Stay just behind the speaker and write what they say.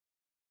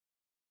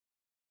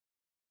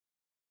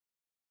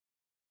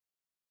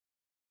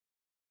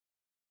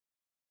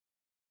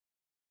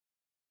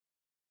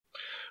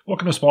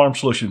Welcome to Small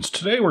Arms Solutions.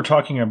 Today we're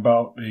talking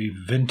about a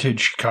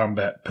vintage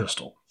combat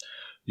pistol,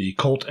 the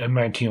Colt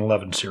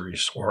M1911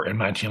 series, or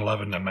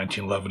M1911 and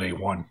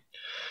M1911A1.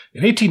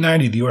 In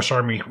 1890, the U.S.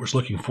 Army was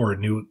looking for a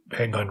new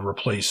handgun to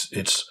replace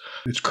its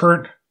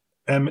current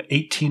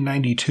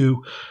M1892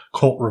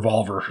 Colt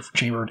revolver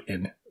chambered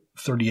in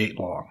 .38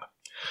 long.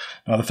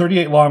 Now, the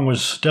 .38 long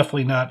was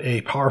definitely not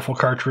a powerful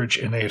cartridge,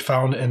 and they had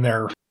found in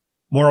their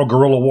Moro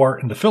guerrilla war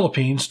in the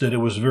Philippines that it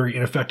was a very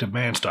ineffective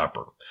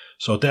man-stopper.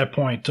 So at that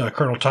point,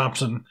 Colonel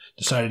Thompson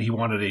decided he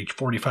wanted a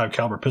 .45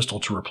 caliber pistol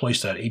to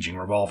replace that aging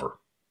revolver.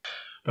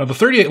 Now, the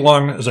 .38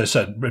 long, as I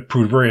said, it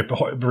proved very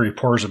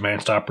poor as a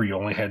man-stopper. You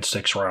only had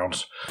 6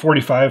 rounds.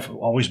 .45,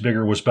 always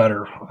bigger, was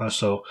better.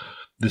 So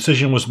the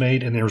decision was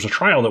made, and there was a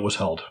trial that was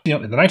held. In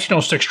the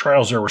 1906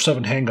 trials, there were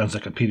 7 handguns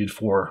that competed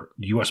for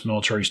the U.S.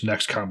 military's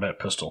next combat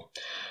pistol.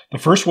 The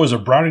first was a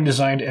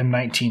Browning-designed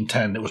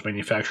M1910 that was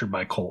manufactured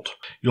by Colt.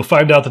 You'll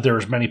find out that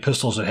there's many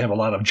pistols that have a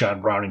lot of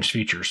John Browning's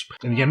features,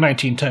 and the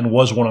M1910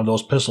 was one of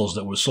those pistols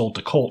that was sold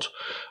to Colt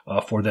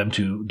for them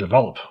to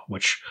develop,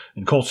 which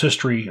in Colt's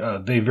history,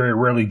 they very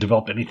rarely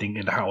developed anything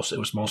in-house. It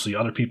was mostly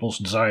other people's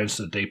designs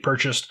that they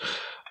purchased,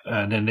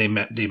 and then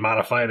they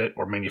modified it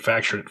or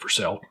manufactured it for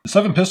sale. The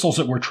 7 pistols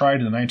that were tried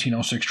in the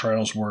 1906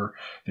 trials were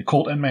the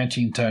Colt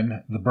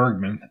M1910, the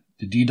Bergman,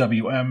 the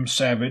DWM,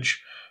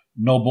 Savage,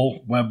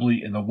 Noble,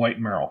 Webley, and the White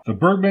Merrill. The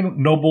Bergman,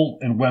 Noble,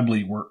 and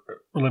Webley were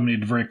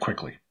eliminated very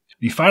quickly.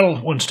 The final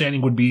one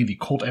standing would be the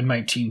Colt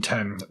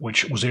M1910,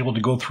 which was able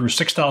to go through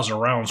 6,000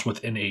 rounds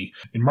within a...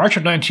 In March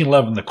of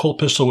 1911, the Colt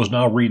pistol was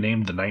now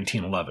renamed the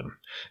 1911.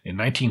 In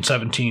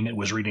 1917, it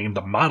was renamed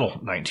the Model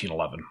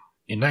 1911.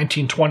 In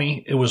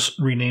 1920, it was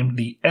renamed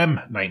the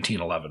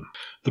M1911.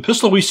 The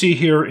pistol we see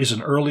here is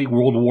an early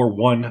World War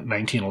I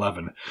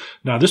 1911.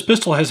 Now, this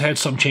pistol has had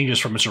some changes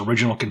from its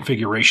original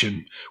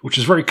configuration, which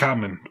is very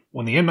common.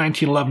 When the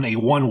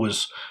M1911A1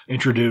 was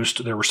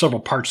introduced, there were several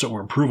parts that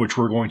were improved, which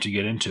we're going to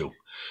get into.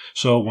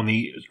 So when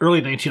the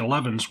early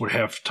 1911s would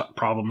have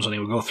problems and they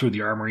would go through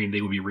the armory and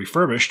they would be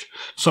refurbished,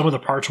 some of the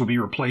parts would be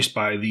replaced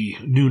by the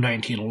new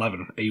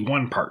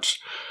 1911A1 parts.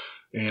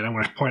 And I'm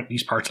going to point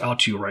these parts out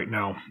to you right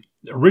now.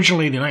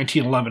 Originally, the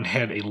 1911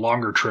 had a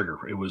longer trigger.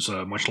 It was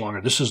much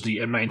longer. This is the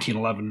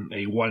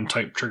M1911A1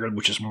 type trigger,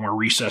 which is more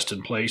recessed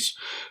in place.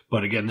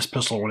 But again, this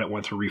pistol, when it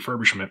went through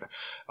refurbishment,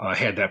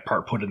 had that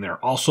part put in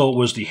there. Also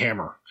was the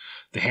hammer.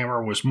 The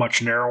hammer was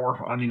much narrower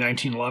on the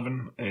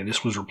 1911, and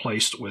this was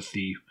replaced with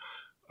the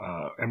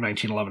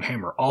M1911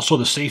 hammer. Also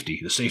the safety.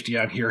 The safety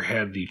on here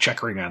had the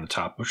checkering on the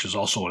top, which is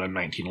also an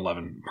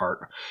M1911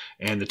 part.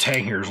 And the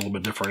tang here is a little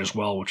bit different as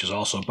well, which is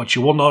also... But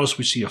you will notice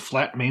we see a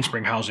flat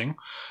mainspring housing.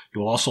 You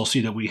will also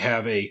see that we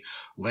have a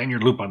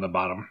lanyard loop on the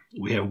bottom.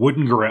 We have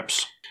wooden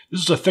grips.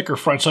 This is a thicker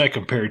front sight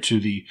compared to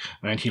the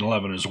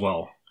 1911 as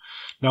well.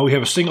 Now we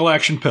have a single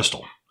action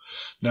pistol.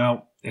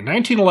 Now, in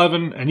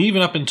 1911, and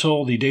even up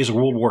until the days of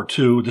World War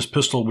II, this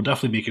pistol would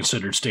definitely be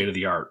considered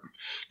state-of-the-art,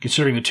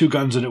 considering the 2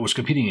 guns that it was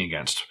competing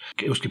against.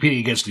 It was competing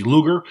against the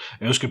Luger,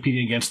 and it was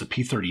competing against the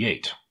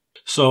P38.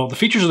 So the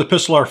features of the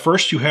pistol are,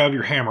 first, you have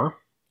your hammer,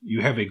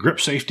 you have a grip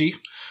safety,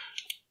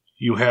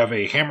 you have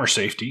a hammer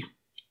safety.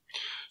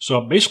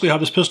 So basically how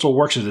this pistol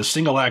works is a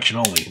single action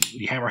only.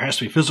 The hammer has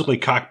to be physically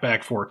cocked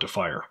back for it to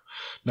fire.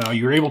 Now,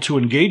 you're able to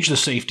engage the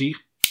safety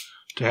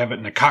to have it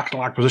in a cocked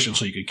lock position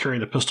so you can carry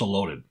the pistol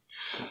loaded.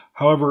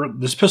 However,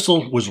 this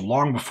pistol was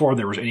long before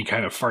there was any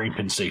kind of firing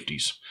pin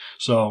safeties.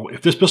 So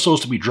if this pistol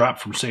was to be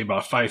dropped from, say,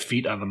 about 5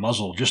 feet on the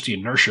muzzle, just the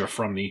inertia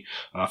from the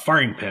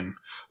firing pin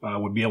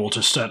would be able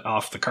to set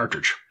off the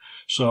cartridge.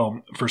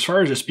 So for as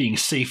far as it's being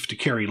safe to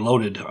carry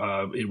loaded,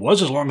 it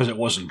was as long as it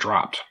wasn't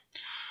dropped.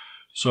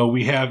 So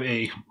we have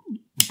a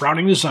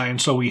Browning design,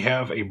 so we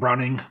have a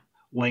Browning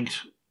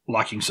linked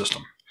locking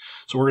system.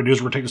 So what we're going to do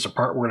is we're going to take this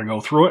apart, we're going to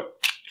go through it.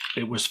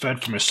 It was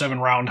fed from a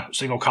 7-round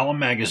single column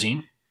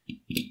magazine.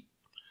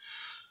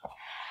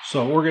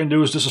 So what we're going to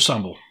do is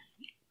disassemble.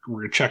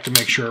 We're going to check to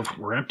make sure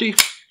we're empty.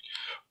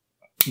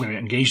 I'm going to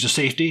engage the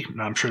safety.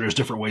 Now, I'm sure there's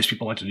different ways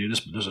people like to do this,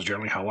 but this is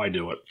generally how I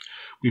do it.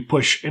 We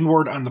push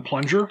inward on the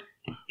plunger.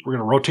 We're going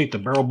to rotate the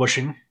barrel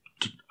bushing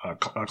to,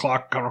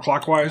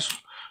 counterclockwise.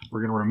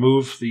 We're going to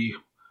remove the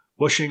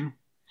bushing.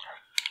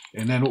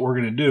 And then what we're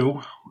going to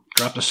do,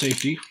 drop the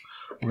safety.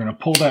 We're going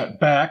to pull that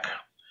back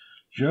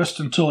just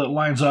until it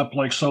lines up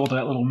like so with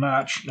that little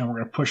notch. Then we're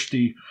going to push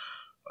the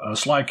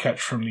slide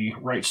catch from the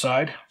right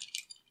side.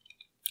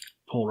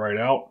 Pull right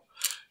out.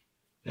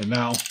 And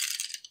now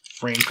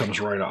frame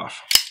comes right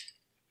off.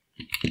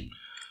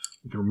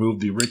 We can remove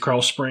the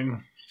recoil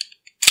spring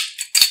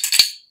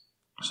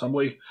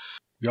assembly.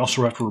 We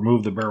also have to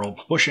remove the barrel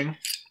bushing.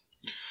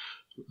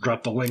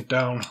 Drop the link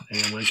down,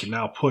 and we can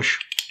now push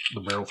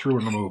the barrel through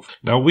and remove.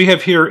 Now what we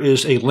have here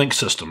is a link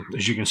system.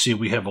 As you can see,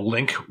 we have a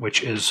link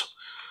which is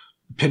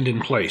pinned in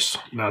place.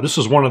 Now this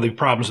is one of the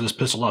problems of this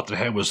pistol out that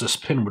had was this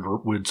pin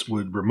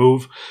would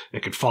remove.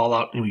 It could fall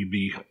out and you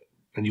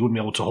wouldn't be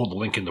able to hold the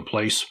link into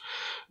place.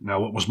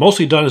 Now what was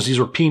mostly done is these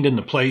were pinned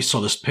into place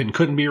so this pin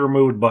couldn't be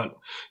removed, but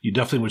you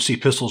definitely would see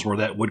pistols where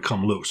that would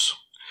come loose.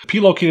 P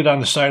located on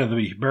the side of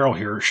the barrel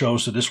here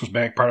shows that this was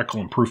mag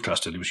particle and proof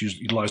tested. It was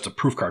utilized a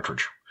proof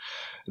cartridge.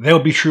 That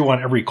would be true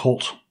on every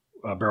Colt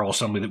barrel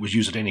assembly that was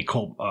used at any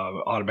Colt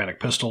automatic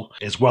pistol,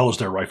 as well as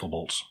their rifle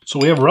bolts. So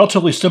we have a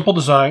relatively simple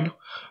design.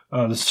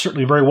 This is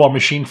certainly very well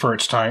machined for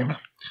its time.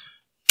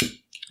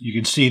 You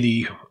can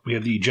see we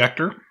have the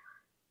ejector.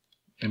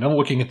 And then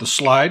looking at the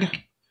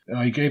slide,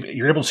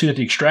 you're able to see that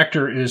the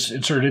extractor is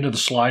inserted into the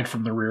slide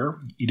from the rear.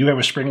 You do have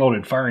a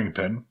spring-loaded firing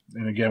pin.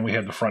 And again, we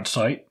have the front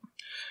sight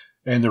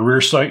and the rear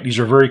sight. These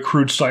are very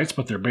crude sights,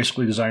 but they're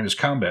basically designed as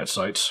combat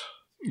sights.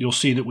 You'll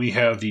see that we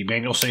have the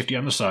manual safety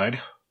on the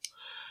side,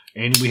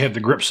 and we have the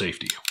grip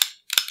safety.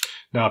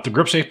 Now, if the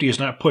grip safety is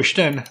not pushed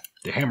in,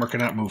 the hammer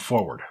cannot move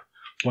forward.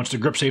 Once the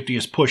grip safety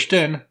is pushed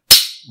in,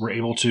 we're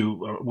able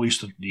to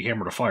release the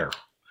hammer to fire.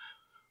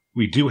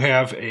 We do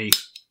have a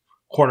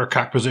quarter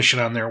cock position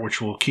on there,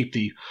 which will keep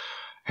the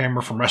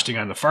hammer from resting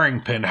on the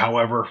firing pin.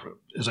 However,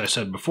 as I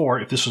said before,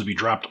 if this was to be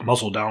dropped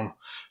muzzle down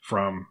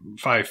from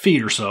 5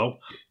 feet or so,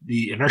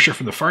 the inertia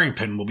from the firing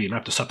pin will be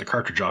enough to set the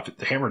cartridge off.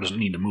 The hammer doesn't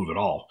need to move at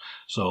all.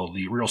 So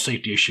the real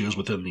safety issue is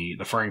within the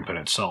firing pin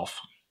itself.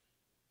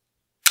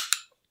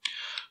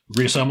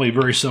 Reassembly,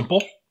 very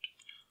simple.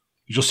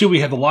 You'll see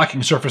we have the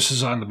locking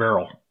surfaces on the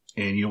barrel,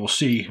 and you will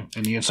see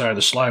in the inside of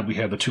the slide we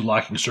have the 2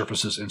 locking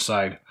surfaces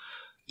inside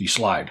the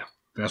slide.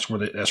 That's where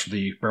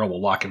the barrel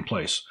will lock in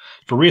place.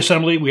 For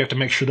reassembly, we have to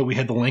make sure that we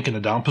had the link in the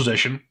down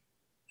position.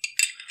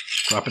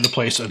 Drop into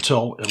place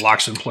until it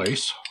locks in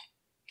place.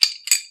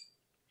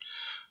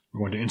 We're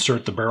going to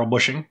insert the barrel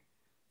bushing.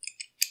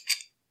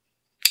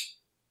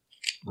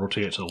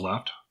 Rotate it to the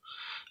left.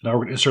 Now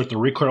we're going to insert the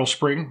recoil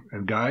spring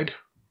and guide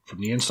from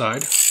the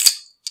inside.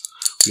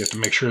 We have to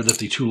make sure that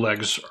the 2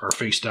 legs are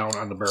face down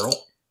on the barrel.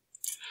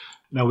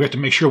 Now we have to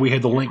make sure we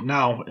have the link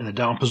now in the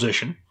down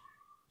position.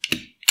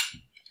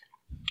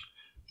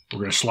 We're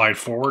going to slide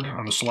forward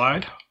on the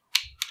slide.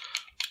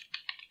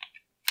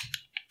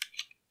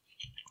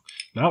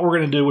 Now what we're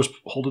going to do is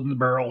hold it in the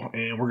barrel,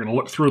 and we're going to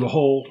look through the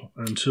hole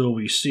until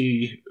we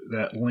see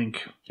that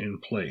link in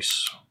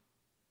place.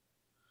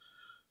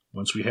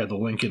 Once we have the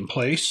link in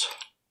place,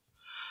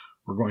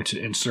 we're going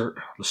to insert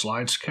the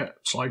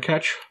slide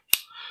catch,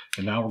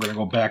 and now we're going to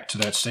go back to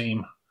that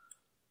same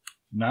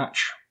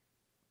notch.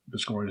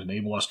 That's going to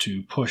enable us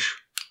to push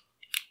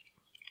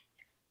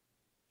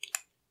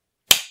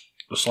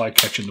the slide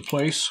catch into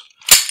place.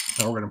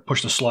 Now we're going to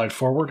push the slide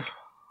forward,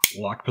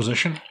 lock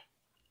position.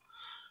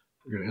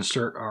 We're going to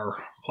insert our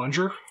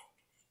plunger,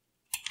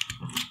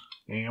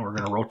 and we're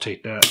going to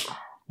rotate that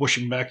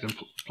bushing back in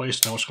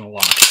place. Now it's going to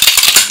lock.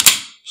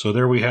 So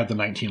there we have the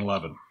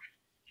 1911.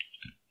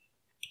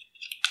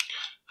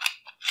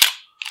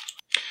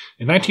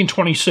 In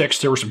 1926,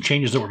 there were some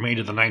changes that were made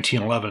to the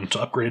 1911 to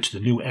upgrade it to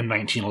the new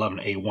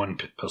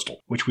M1911-A1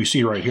 pistol, which we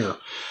see right here.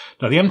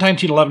 Now, the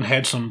M1911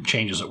 had some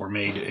changes that were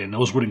made, and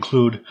those would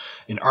include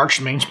an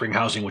arched mainspring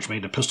housing, which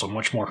made the pistol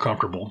much more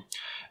comfortable,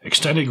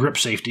 extended grip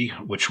safety,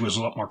 which was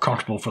a lot more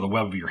comfortable for the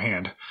web of your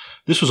hand.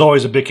 This was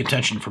always a big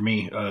contention for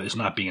me, as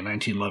not being a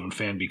 1911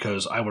 fan,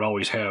 because I would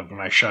always have, when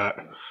I shot,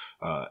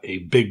 a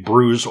big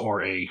bruise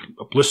or a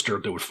blister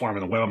that would form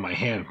in the web of my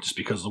hand just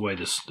because of the way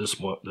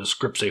this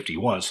grip safety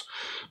was.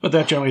 But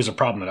that generally is a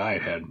problem that I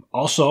had.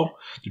 Also,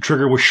 the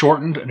trigger was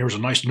shortened, and there was a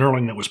nice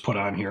knurling that was put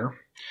on here.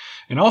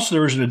 And also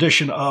there was an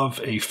addition of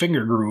a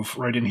finger groove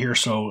right in here,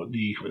 so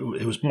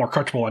it was more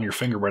comfortable on your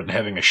finger rather than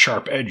having a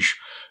sharp edge,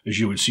 as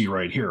you would see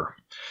right here.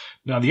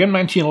 Now, the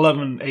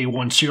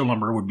M1911-A1 serial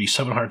number would be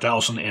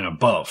 700,000 and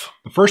above.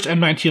 The first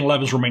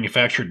M1911s were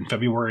manufactured in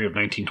February of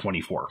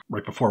 1924,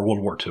 right before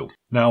World War II.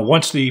 Now,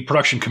 once the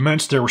production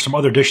commenced, there were some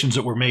other additions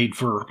that were made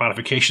for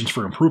modifications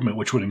for improvement,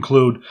 which would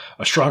include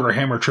a stronger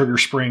hammer trigger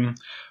spring,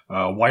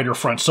 wider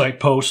front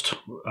sight post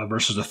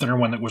versus the thinner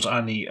one that was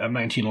on the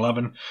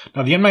M1911.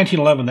 Now, the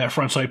M1911, that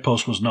front sight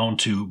post was known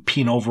to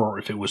peen over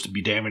if it was to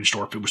be damaged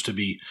or if it was to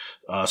be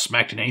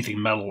smacked in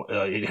anything metal.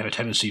 It had a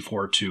tendency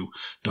for it to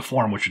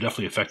deform, which would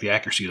definitely affect the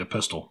accuracy of the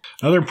pistol.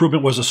 Another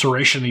improvement was the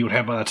serration that you would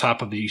have on the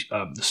top of the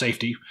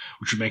safety,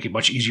 which would make it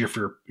much easier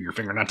for your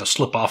finger not to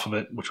slip off of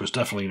it, which was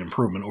definitely an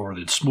improvement over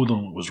the smooth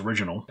one that was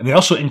original. And they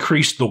also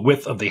increased the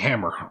width of the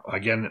hammer.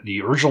 Again,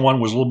 the original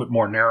one was a little bit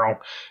more narrow,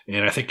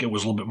 and I think it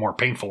was a little bit more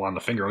painful on the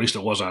finger, at least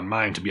it was on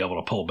mine, to be able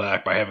to pull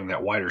back. By having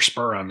that wider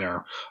spur on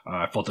there,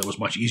 I felt it was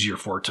much easier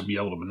for it to be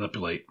able to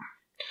manipulate.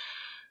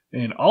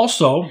 And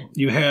also,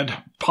 you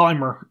had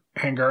polymer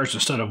handguards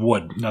instead of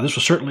wood. Now, this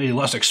was certainly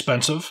less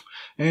expensive,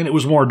 and it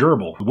was more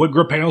durable. The wood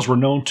grip panels were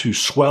known to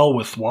swell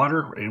with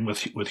water and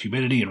with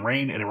humidity and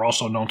rain, and they were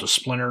also known to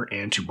splinter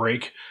and to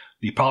break.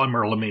 The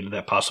polymer eliminated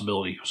that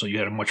possibility, so you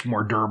had a much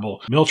more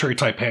durable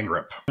military-type hand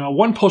grip. Now,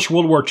 one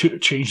post-World War II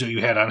change that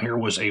you had on here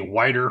was a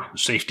wider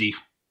safety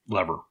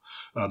lever.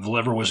 The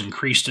lever was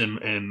increased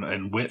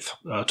in width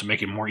to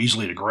make it more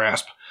easily to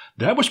grasp.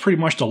 That was pretty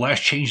much the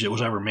last change that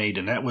was ever made,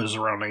 and that was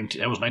around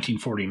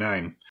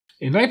 1949.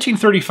 In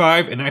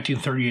 1935 and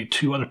 1938,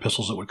 two other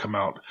pistols that would come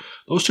out.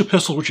 Those two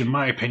pistols, which in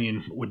my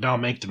opinion would now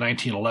make the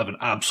 1911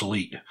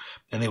 obsolete,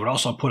 and they would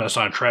also put us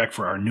on track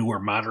for our newer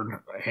modern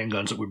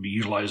handguns that would be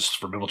utilized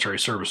for military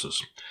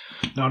services.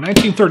 Now in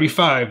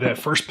 1935, that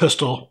first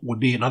pistol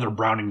would be another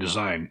Browning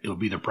design. It would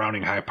be the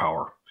Browning High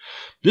Power.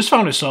 This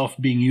found itself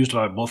being used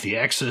by both the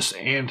Axis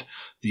and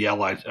the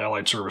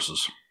Allied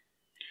services.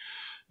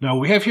 Now,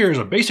 what we have here is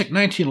a basic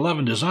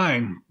 1911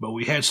 design, but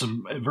we had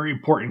some very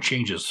important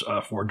changes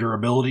for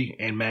durability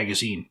and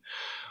magazine.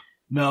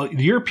 Now,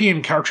 the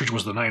European cartridge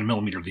was the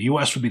 9mm. The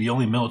U.S. would be the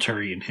only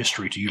military in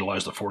history to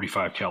utilize the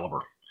 .45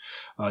 caliber.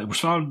 It was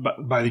found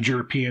by the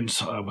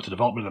Europeans with the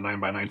development of the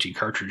 9x19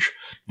 cartridge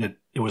that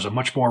it was a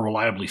much more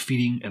reliably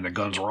feeding, and the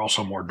guns were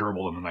also more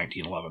durable than the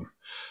 1911.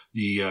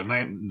 The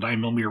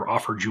 9mm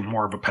offered you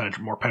more of a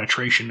more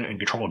penetration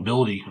and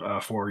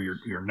controllability for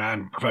your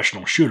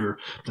non-professional shooter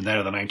than that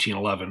of the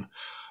 1911.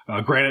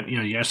 Granted, the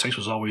United States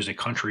was always a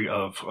country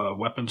of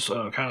weapons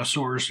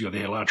connoisseurs. They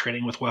had a lot of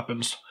training with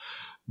weapons.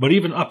 But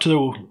even up to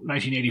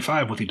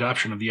 1985, with the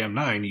adoption of the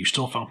M9, you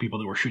still found people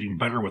that were shooting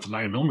better with the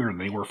 9mm than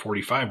they were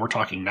 .45. We're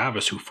talking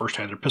novice who first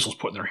had their pistols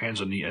put in their hands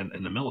in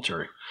the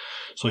military.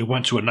 So he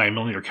went to a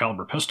 9mm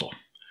caliber pistol.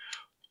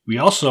 We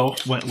also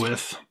went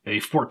with a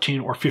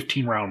 14 or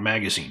 15 round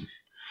magazine.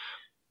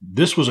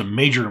 This was a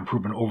major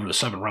improvement over the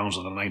 7 rounds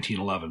of the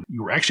 1911.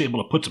 You were actually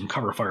able to put some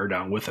cover fire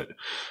down with it.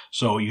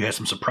 So you had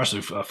some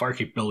suppressive fire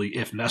capability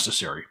if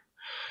necessary.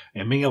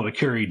 And being able to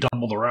carry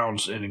double the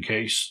rounds, and in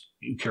case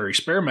you carry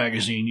spare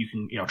magazine, you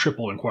can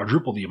triple and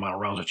quadruple the amount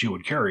of rounds that you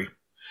would carry.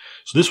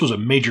 So this was a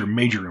major,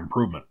 major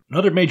improvement.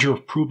 Another major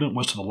improvement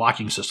was to the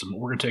locking system.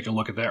 We're going to take a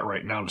look at that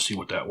right now to see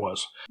what that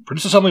was. For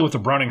disassembly with the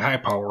Browning High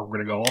Power, we're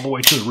going to go all the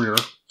way to the rear.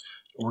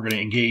 We're going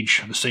to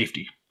engage the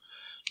safety.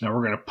 Now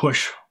we're going to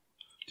push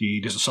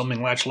the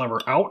disassembling latch lever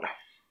out.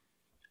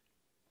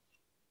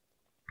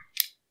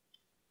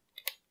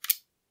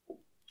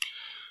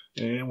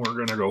 And we're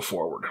going to go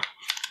forward.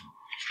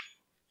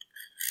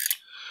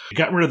 We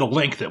got rid of the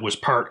link that was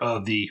part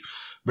of the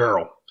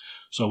barrel.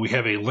 So we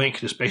have a link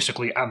that's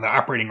basically on the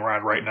operating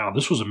rod right now.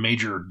 This was a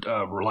major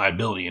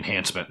reliability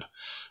enhancement.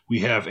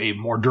 We have a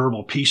more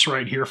durable piece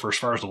right here for as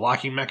far as the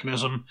locking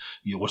mechanism.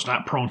 It was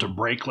not prone to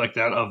break like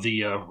that of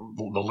the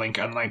link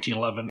on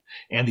 1911,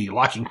 and the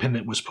locking pin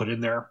that was put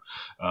in there.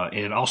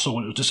 And also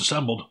when it was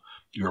disassembled,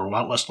 you're a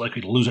lot less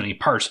likely to lose any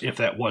parts if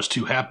that was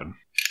to happen.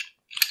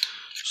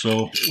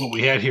 So what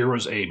we had here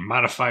was a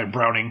modified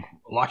Browning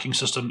locking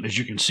system. As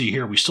you can see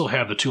here, we still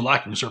have the two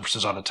locking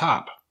surfaces on the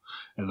top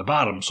and the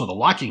bottom, so the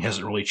locking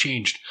hasn't really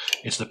changed.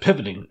 It's the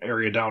pivoting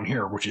area down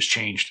here which has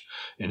changed,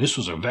 and this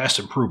was a vast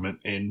improvement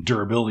in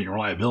durability and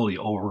reliability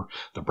over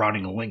the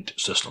Browning linked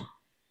system.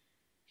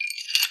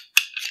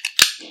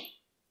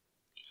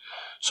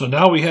 So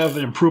now we have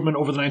an improvement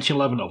over the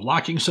 1911 of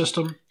locking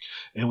system,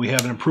 and we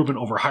have an improvement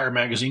over higher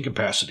magazine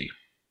capacity.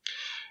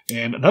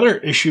 And another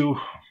issue,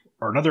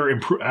 or another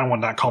I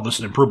want to not call this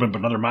an improvement, but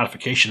another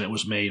modification that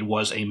was made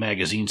was a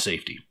magazine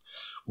safety.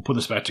 We'll put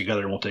this back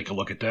together and we'll take a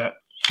look at that.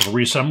 For the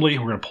reassembly,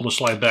 we're going to pull the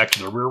slide back to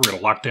the rear. We're going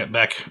to lock that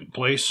back in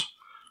place.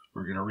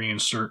 We're going to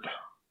reinsert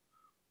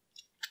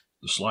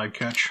the slide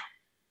catch.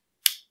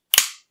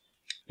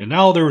 And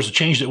now there was a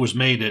change that was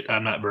made that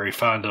I'm not very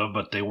fond of,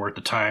 but they were at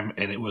the time,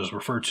 and it was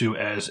referred to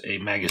as a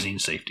magazine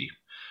safety.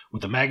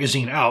 With the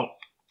magazine out,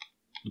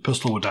 the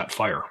pistol would not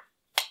fire.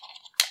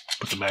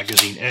 Put the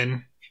magazine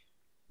in,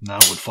 now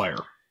it would fire.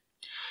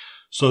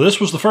 So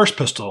this was the first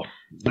pistol.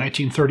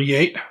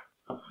 1938,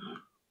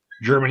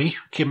 Germany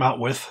came out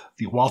with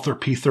the Walther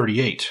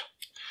P38.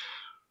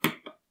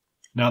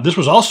 Now this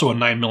was also a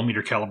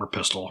 9mm caliber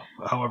pistol.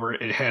 However,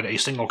 it had a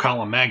single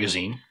column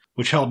magazine,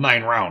 which held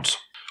 9 rounds.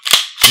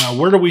 Now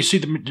where do we see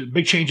the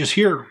big changes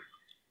here?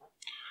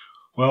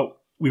 Well,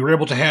 we were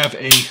able to have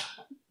a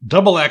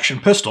double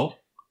action pistol,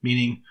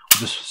 meaning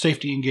with the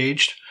safety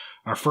engaged.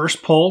 Our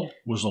first pull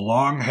was a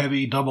long,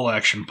 heavy double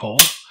action pull.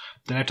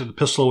 Then after the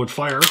pistol would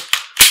fire,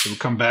 it would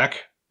come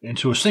back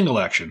into a single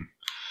action.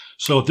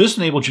 So what this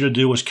enabled you to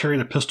do was carry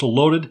the pistol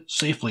loaded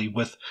safely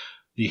with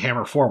the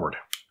hammer forward.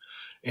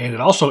 And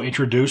it also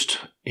introduced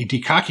a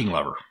decocking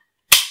lever.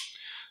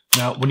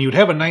 Now, when you would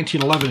have a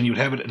 1911 and you would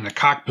have it in the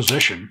cock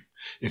position,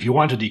 if you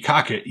wanted to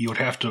decock it, you would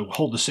have to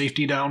hold the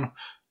safety down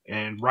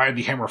and ride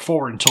the hammer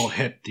forward until it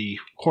hit the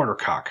quarter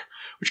cock,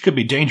 which could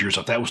be dangerous.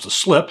 If that was to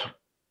slip,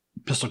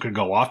 the pistol could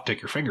go off,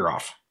 take your finger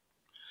off.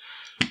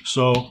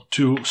 So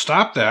to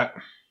stop that,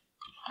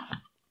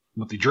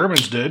 what the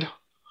Germans did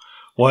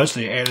was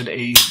they added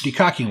a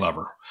decocking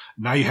lever.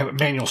 Now you have it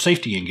manual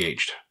safety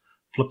engaged.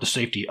 Flip the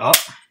safety up,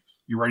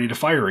 you're ready to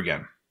fire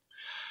again.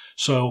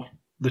 So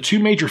the two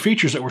major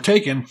features that were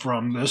taken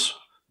from this: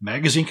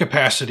 magazine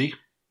capacity,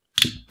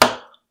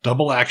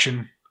 double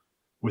action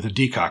with a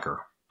decocker.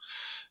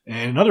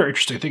 And another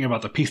interesting thing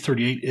about the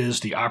P38 is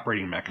the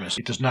operating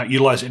mechanism. It does not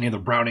utilize any of the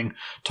Browning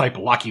type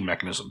locking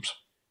mechanisms.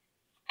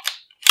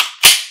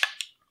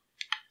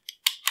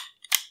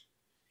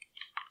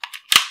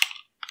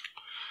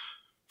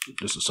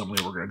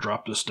 Disassembly, we're going to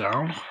drop this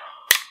down.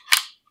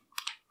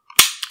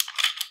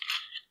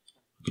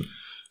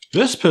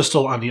 This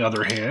pistol, on the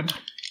other hand,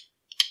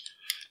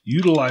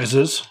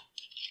 utilizes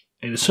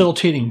a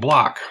facilitating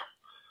block,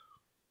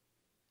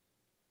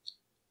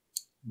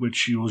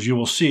 which you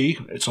will see,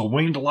 it's a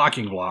winged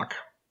locking block.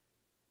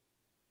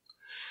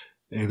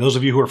 And those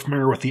of you who are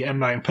familiar with the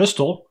M9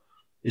 pistol,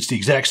 it's the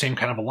exact same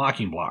kind of a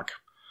locking block.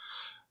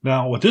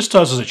 Now, what this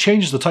does is it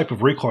changes the type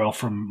of recoil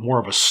from more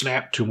of a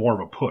snap to more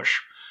of a push.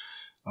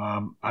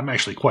 I'm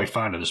actually quite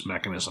fond of this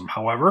mechanism.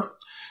 However,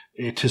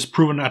 it has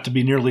proven not to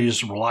be nearly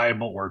as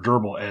reliable or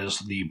durable as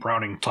the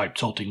Browning-type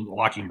tilting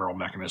locking barrel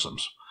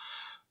mechanisms.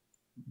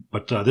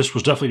 But this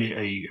was definitely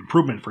an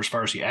improvement for as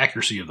far as the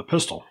accuracy of the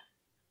pistol.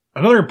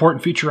 Another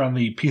important feature on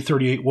the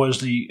P38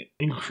 was the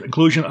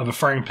inclusion of a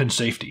firing pin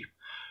safety.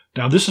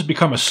 Now, this has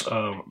become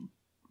a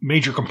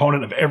major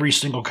component of every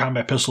single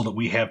combat pistol that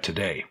we have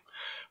today.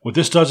 What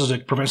this does is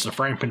it prevents the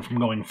firing pin from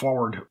going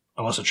forward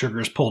unless the trigger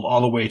is pulled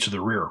all the way to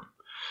the rear.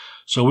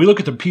 So we look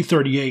at the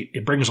P38,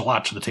 it brings a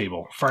lot to the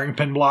table. Firing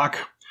pin block,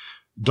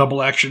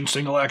 double action,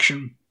 single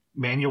action,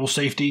 manual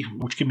safety,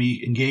 which can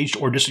be engaged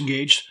or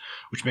disengaged,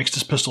 which makes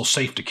this pistol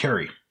safe to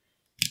carry.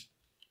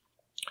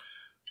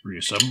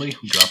 Reassembly,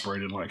 we drop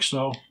right in like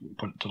so,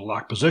 put it to the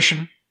lock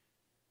position.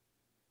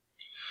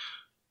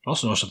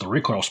 Also notice that the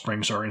recoil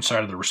springs are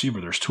inside of the receiver.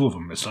 There's two of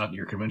them. It's not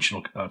your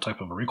conventional type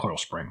of a recoil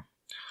spring.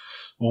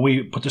 When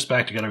we put this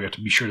back together, we have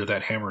to be sure that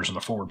that hammer is in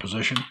the forward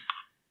position.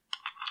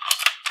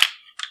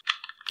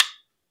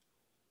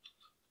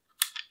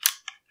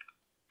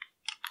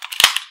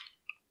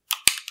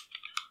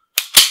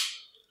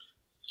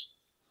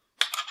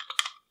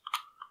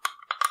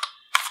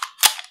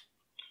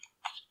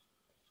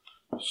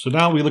 So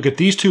now we look at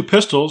these two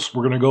pistols.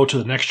 We're going to go to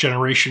the next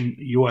generation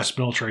U.S.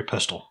 military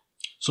pistol.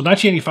 So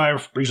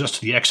 1985 brings us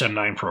to the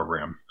XM9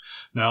 program.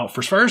 Now,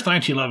 for as far as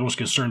 1911 was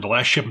concerned, the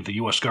last shipment the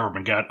U.S.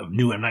 government got of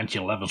new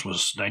M1911s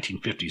was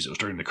 1950s. It was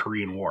during the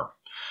Korean War.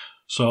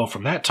 So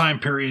from that time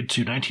period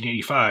to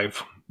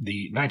 1985,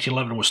 the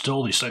 1911 was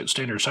still the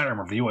standard sidearm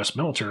of the U.S.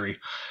 military.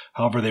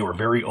 However, they were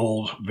very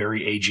old,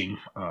 very aging.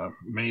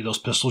 Many of those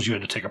pistols, you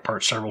had to take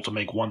apart several to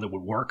make one that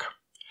would work.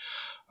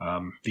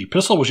 The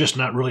pistol was just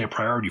not really a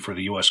priority for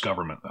the U.S.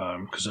 government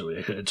because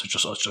it had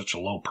such a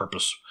low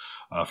purpose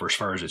for as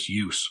far as its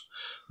use.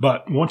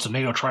 But once the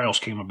NATO trials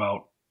came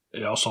about,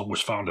 it also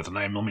was found that the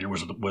 9mm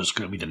was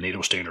going to be the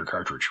NATO standard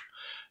cartridge.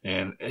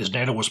 And as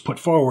NATO was put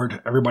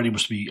forward, everybody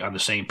was to be on the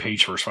same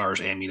page for as far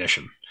as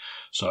ammunition.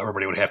 So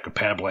everybody would have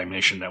compatible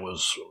ammunition that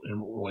was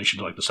in relation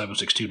to like the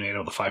 7.62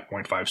 NATO, the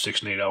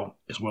 5.56 NATO,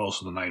 as well as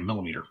the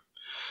 9mm.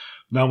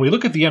 Now, when we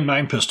look at the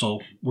M9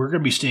 pistol, we're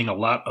going to be seeing a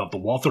lot of the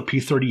Walther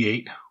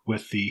P38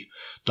 with the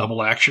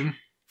double action,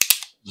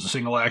 the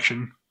single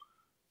action,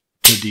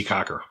 the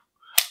decocker.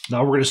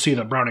 Now, we're going to see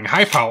the Browning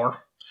high power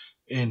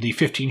in the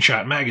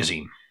 15-shot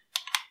magazine.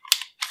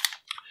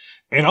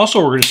 And also,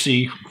 we're going to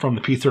see from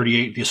the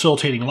P38 the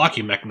oscillating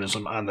locking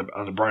mechanism on the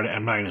Beretta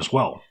M9 as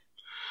well.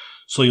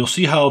 So you'll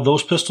see how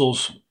those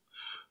pistols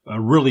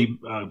really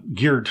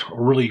geared,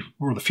 or really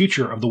were the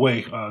future of the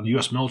way the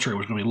U.S. military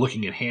was going to be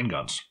looking at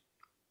handguns.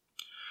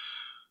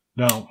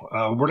 Now,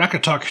 we're not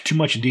going to talk too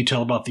much in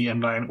detail about the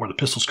M9 or the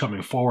pistols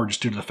coming forward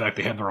just due to the fact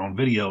they have their own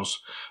videos.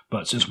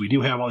 But since we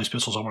do have all these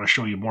pistols, I want to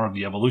show you more of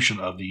the evolution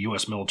of the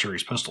U.S.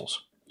 military's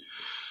pistols.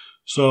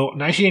 So,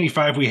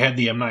 1985, we had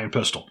the M9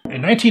 pistol.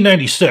 In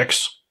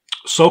 1996,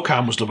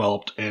 SOCOM was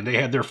developed, and they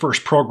had their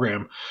first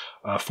program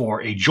for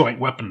a joint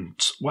weapon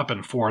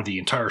for the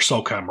entire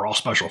SOCOM, or all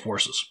special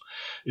forces.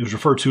 It was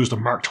referred to as the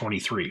Mark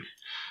 23.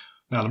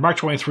 Now, the Mark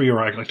 23, or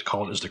I like to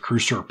call it, is the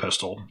Cruiser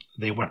pistol.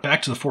 They went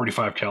back to the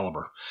 45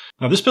 caliber.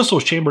 Now, this pistol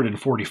is chambered in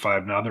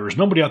 45. Now, there is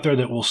nobody out there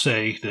that will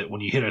say that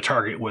when you hit a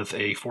target with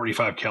a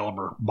 45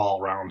 caliber ball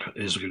round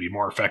is going to be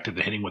more effective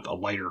than hitting with a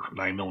lighter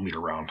 9mm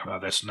round.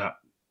 That's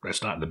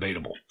not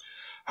debatable.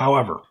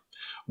 However,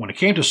 when it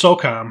came to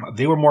SOCOM,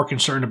 they were more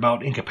concerned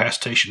about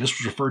incapacitation. This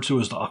was referred to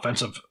as the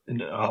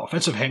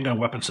offensive handgun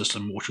weapon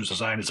system, which was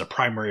designed as a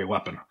primary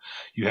weapon.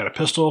 You had a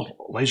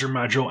pistol, laser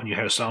module, and you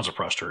had a sound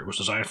suppressor. It was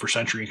designed for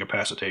sentry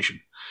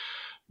incapacitation.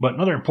 But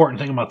another important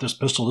thing about this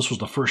pistol, this was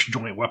the first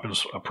joint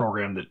weapons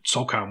program that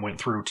SOCOM went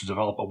through to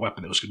develop a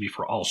weapon that was going to be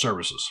for all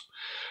services.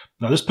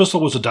 Now, this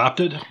pistol was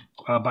adopted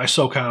by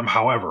SOCOM.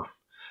 However,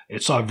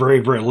 it saw very,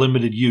 very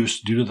limited use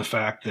due to the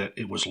fact that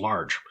it was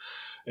large,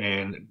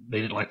 and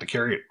they didn't like to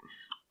carry it.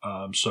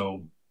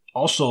 So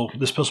also,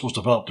 this pistol was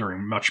developed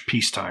during much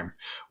peacetime,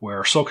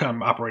 where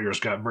SOCOM operators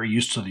got very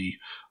used to the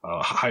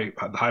high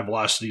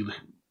velocity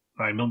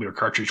 9mm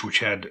cartridge, which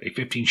had a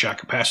 15-shot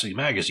capacity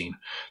magazine.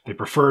 They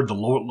preferred the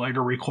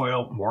lighter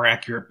recoil, more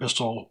accurate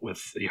pistol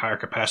with the higher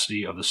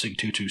capacity of the SIG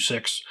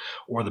 226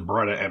 or the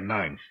Beretta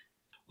M9.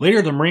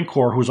 Later, the Marine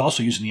Corps, who was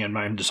also using the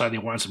M9, decided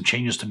they wanted some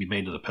changes to be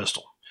made to the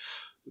pistol.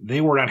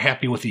 They were not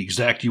happy with the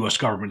exact U.S.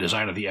 government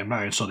design of the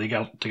M9, so they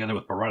got together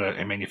with Beretta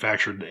and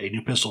manufactured a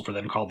new pistol for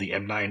them called the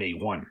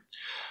M9A1.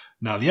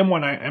 Now, the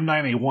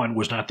M9A1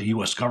 was not the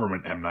U.S.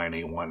 government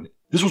M9A1.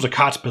 This was a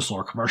COTS pistol,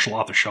 or commercial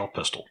off-the-shelf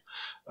pistol.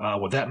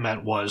 What that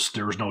meant was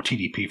there was no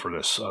TDP for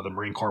this. The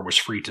Marine Corps was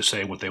free to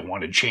say what they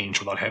wanted changed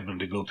without having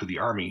to go to the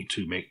Army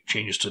to make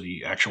changes to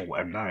the actual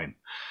M9.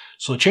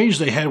 So the changes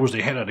they had was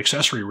they had an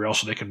accessory rail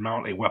so they could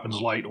mount a weapons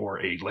light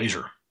or a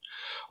laser.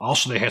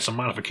 Also, they had some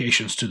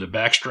modifications to the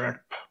back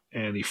strap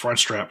and the front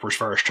strap for as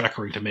far as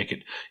checkering to make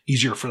it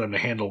easier for them to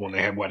handle when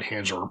they had wet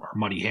hands or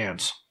muddy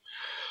hands.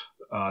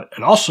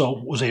 It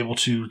also was able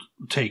to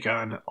take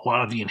on a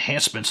lot of the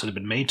enhancements that had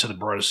been made to the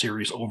Beretta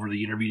series over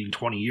the intervening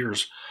 20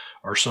 years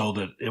or so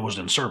that it was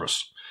in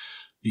service.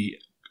 The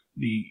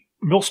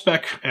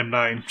mil-spec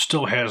M9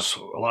 still has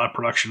a lot of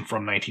production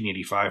from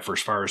 1985 for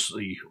as far as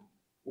the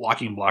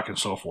locking block and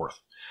so forth.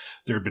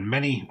 There have been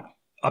many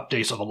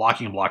updates of the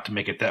locking block to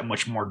make it that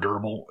much more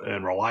durable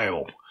and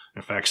reliable.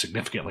 In fact,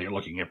 significantly, you're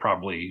looking at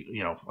probably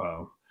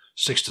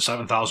 6,000 to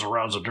 7,000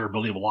 rounds of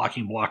durability of a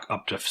locking block,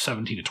 up to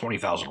 17,000 to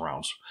 20,000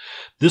 rounds.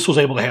 This was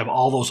able to have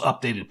all those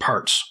updated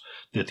parts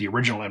that the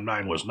original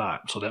M9 was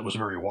not, so that was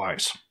very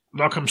wise.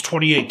 Now comes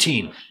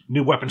 2018,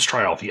 new weapons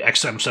trial, the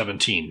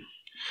XM17.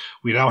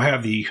 We now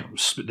have the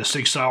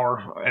Sig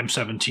Sauer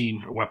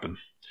M17 weapon.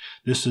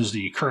 This is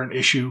the current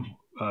issue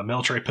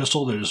military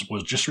pistol that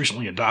was just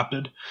recently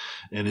adopted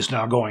and is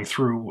now going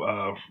through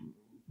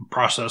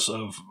process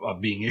of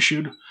being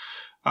issued.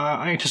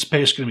 I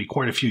anticipate it's going to be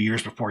quite a few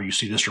years before you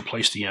see this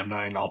replace the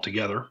M9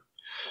 altogether.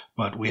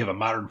 But we have a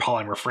modern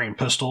polymer frame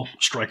pistol,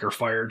 striker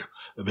fired,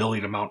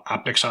 ability to mount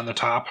optics on the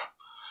top.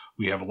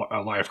 We have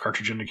a live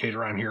cartridge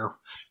indicator on here.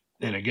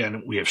 And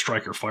again, we have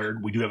striker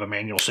fired. We do have a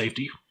manual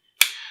safety.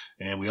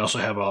 And we also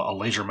have a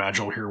laser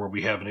module here where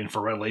we have an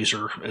infrared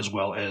laser as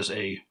well as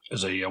a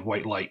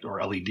white light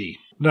or LED.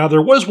 Now,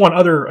 there was one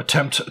other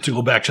attempt to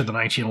go back to the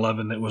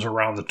 1911 that was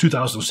around the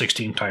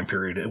 2016 time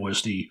period. It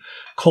was the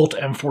Colt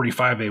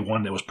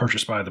M45A1 that was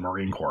purchased by the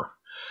Marine Corps.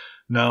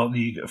 Now,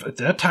 at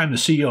that time, the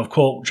CEO of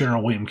Colt,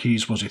 General William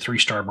Keyes, was a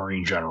 3-star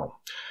Marine general.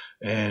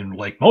 And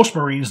like most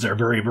Marines, they're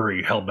very,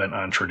 very hell-bent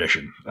on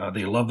tradition.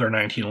 They love their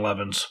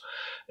 1911s.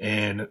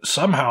 And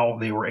somehow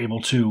they were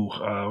able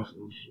to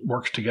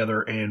work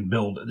together and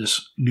build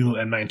this new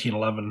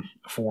M1911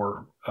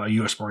 for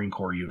U.S. Marine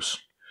Corps use.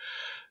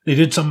 They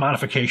did some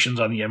modifications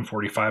on the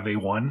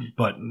M45A1,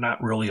 but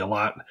not really a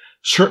lot.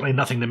 Certainly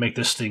nothing to make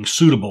this thing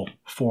suitable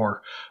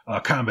for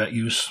combat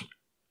use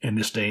in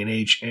this day and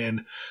age.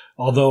 And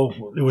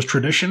although it was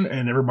tradition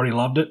and everybody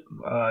loved it,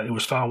 it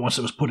was found once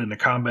it was put into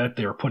combat,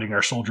 they were putting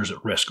our soldiers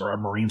at risk, or our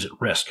Marines at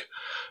risk,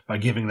 by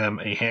giving them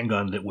a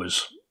handgun that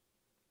was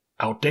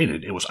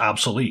outdated. It was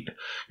obsolete.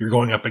 You're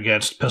going up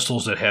against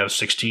pistols that have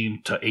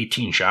 16 to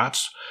 18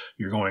 shots.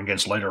 You're going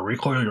against lighter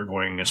recoil. You're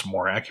going against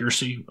more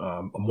accuracy,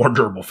 a more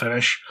durable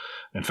finish.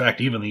 In fact,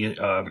 even the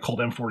Colt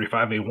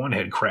M45A1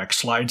 had cracked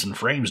slides and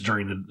frames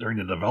during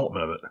the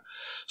development of it.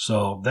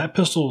 So that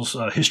pistol's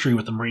history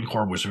with the Marine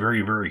Corps was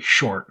very, very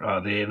short.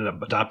 They ended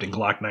up adopting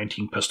Glock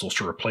 19 pistols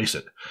to replace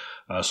it,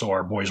 so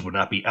our boys would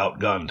not be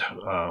outgunned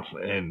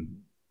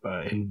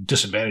and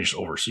disadvantaged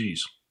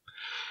overseas.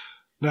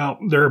 Now,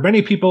 there are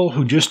many people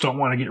who just don't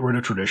want to get rid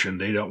of tradition.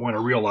 They don't want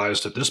to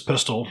realize that this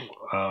pistol,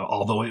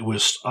 although it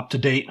was up to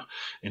date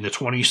in the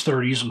 20s,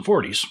 30s, and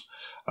 40s,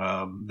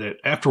 that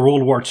after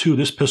World War II,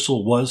 this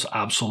pistol was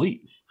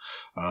obsolete.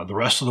 The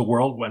rest of the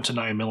world went to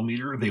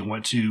 9mm. They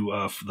went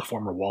to the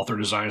former Walther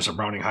designs, the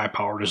Browning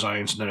high-power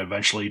designs, and then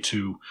eventually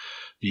to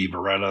the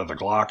Beretta, the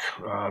Glock,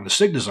 the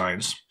SIG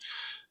designs.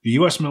 The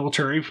U.S.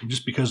 military,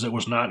 just because it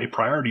was not a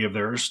priority of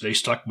theirs, they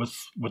stuck with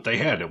what they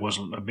had. It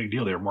wasn't a big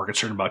deal. They were more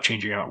concerned about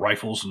changing out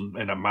rifles and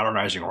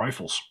modernizing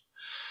rifles.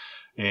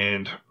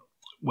 And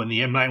when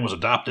the M9 was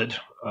adopted,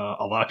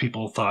 a lot of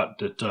people thought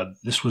that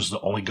this was the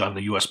only gun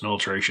the U.S.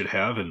 military should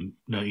have, and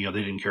they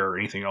didn't care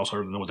anything else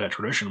other than what that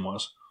tradition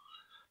was.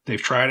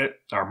 They've tried it.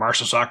 Our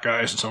MARSOC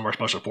guys and some of our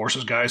Special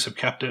Forces guys have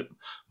kept it.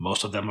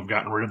 Most of them have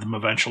gotten rid of them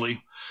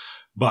eventually.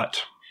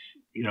 But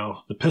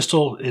the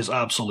pistol is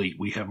obsolete.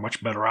 We have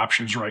much better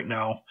options right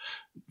now.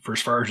 For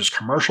as far as just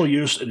commercial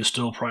use, it is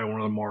still probably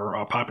one of the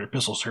more popular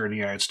pistols here in the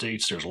United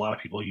States. There's a lot of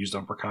people who use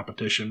them for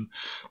competition.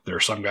 There are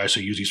some guys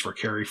who use these for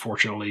carry.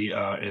 Fortunately,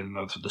 in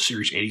the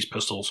Series 80s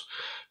pistols,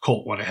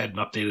 Colt went ahead and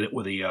updated it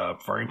with a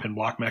firing pin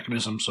block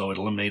mechanism, so it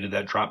eliminated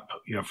that drop,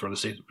 for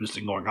this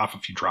thing going off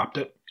if you dropped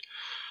it.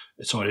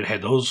 So it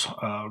had those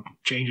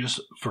changes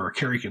for a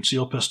carry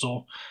conceal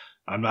pistol.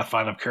 I'm not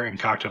fond of carrying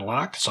cocked and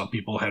locked. Some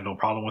people had no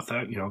problem with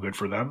that. Good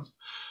for them.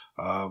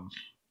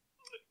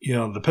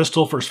 The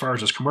pistol, for as far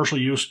as its commercial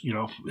use,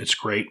 it's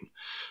great.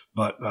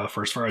 But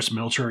for as far as the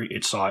military,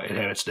 it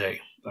had its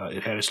day.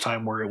 It had its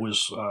time where it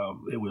was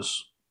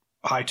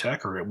high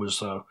tech, or it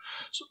was one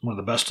of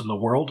the best in the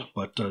world.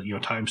 But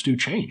times do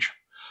change.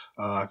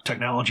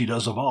 Technology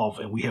does evolve,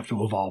 and we have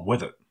to evolve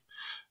with it.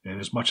 And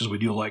as much as we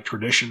do like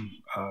tradition,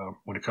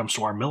 when it comes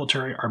to our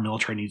military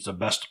needs the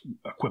best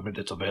equipment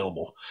that's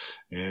available.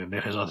 And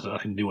that has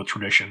nothing to do with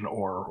tradition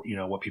or,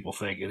 what people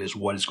think. It is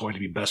what is going to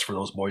be best for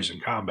those boys in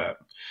combat.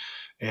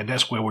 And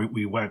that's where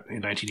we went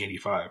in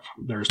 1985.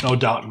 There's no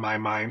doubt in my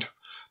mind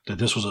that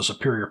this was a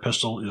superior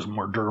pistol. It was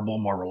more durable,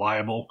 more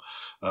reliable,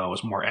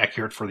 was more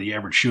accurate for the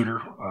average shooter.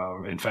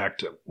 In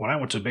fact, when I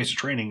went to basic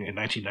training in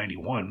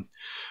 1991,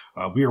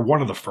 we were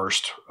one of the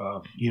first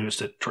units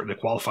that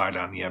qualified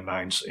on the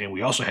M9s, and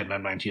we also had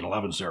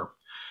M1911s there.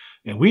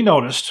 And we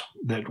noticed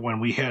that when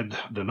we had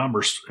the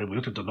numbers, and we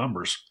looked at the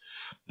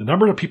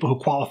number of people who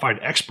qualified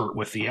expert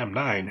with the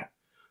M9,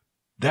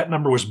 that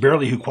number was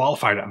barely who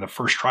qualified on the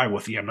first try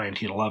with the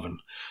M1911.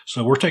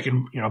 So we're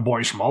taking,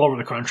 boys from all over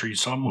the country,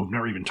 some who've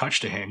never even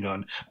touched a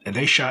handgun, and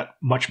they shot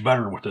much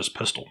better with this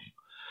pistol.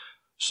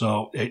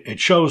 So it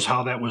shows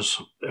how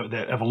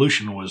that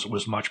evolution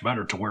was much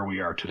better to where we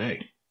are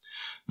today.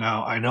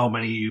 Now, I know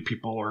many of you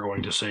people are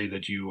going to say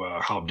that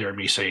how dare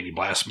me say any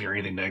blasphemy or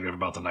anything negative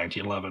about the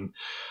 1911.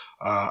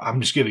 I'm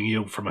just giving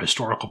you from a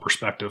historical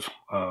perspective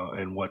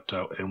and what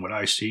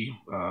I see.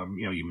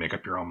 You make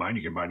up your own mind.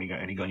 You can buy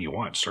any gun you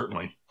want,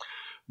 certainly.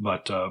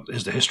 But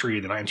as the history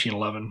of the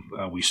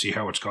 1911, we see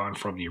how it's gone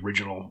from the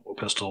original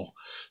pistol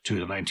to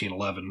the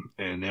 1911,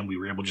 and then we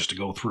were able just to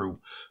go through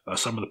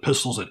some of the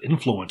pistols that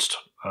influenced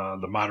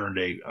the modern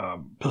day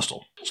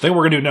pistol. So then what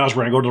we're going to do now is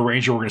we're going to go to the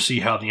range and we're going to see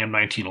how the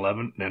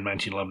M1911 and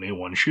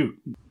M1911A1 shoot.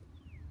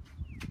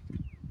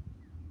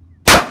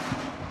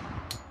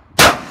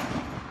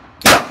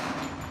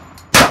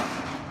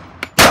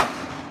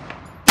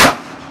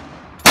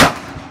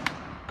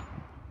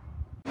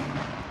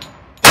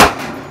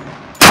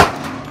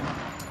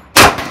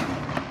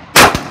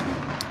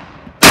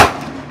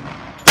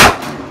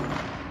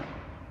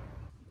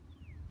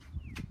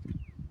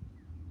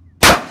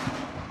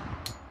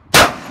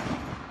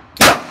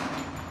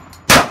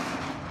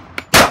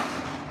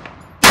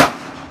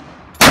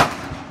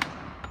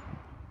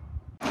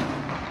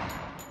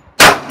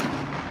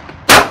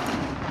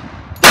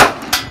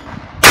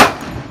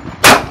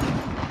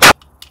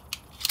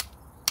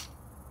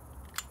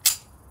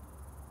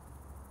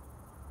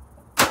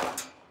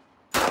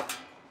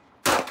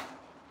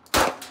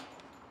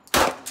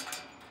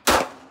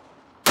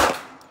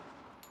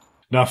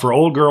 Now, for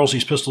old girls,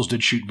 these pistols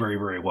did shoot very,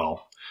 very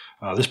well.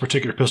 This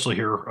particular pistol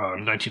here,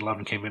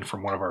 1911, came in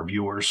from one of our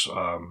viewers.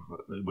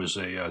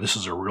 This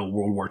is a real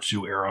World War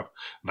II era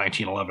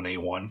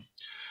 1911A1.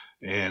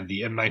 And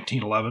the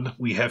M1911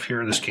 we have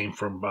here, this came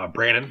from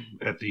Brandon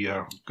at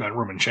the gun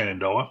room in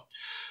Shenandoah.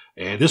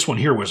 And this one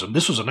here was a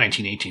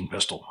 1918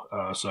 pistol.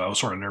 So I was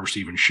sort of nervous to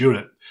even shoot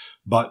it.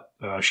 But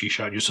she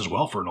shot just as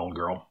well for an old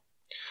girl.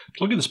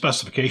 Look at the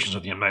specifications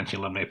of the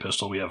M1911A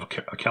pistol. We have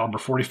a caliber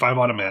 45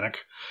 automatic.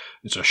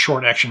 It's a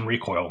short action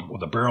recoil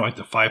with a barrel length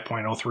of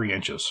 5.03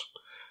 inches.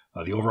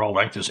 The overall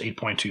length is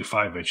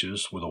 8.25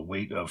 inches with a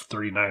weight of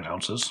 39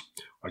 ounces.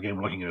 Again,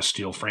 we're looking at a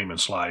steel frame and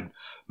slide.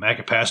 Mag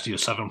capacity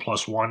is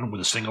 7+1 with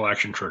a single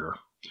action trigger.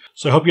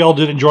 So I hope you all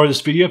did enjoy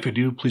this video. If you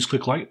do, please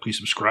click like, please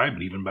subscribe,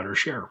 and even better,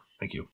 share. Thank you.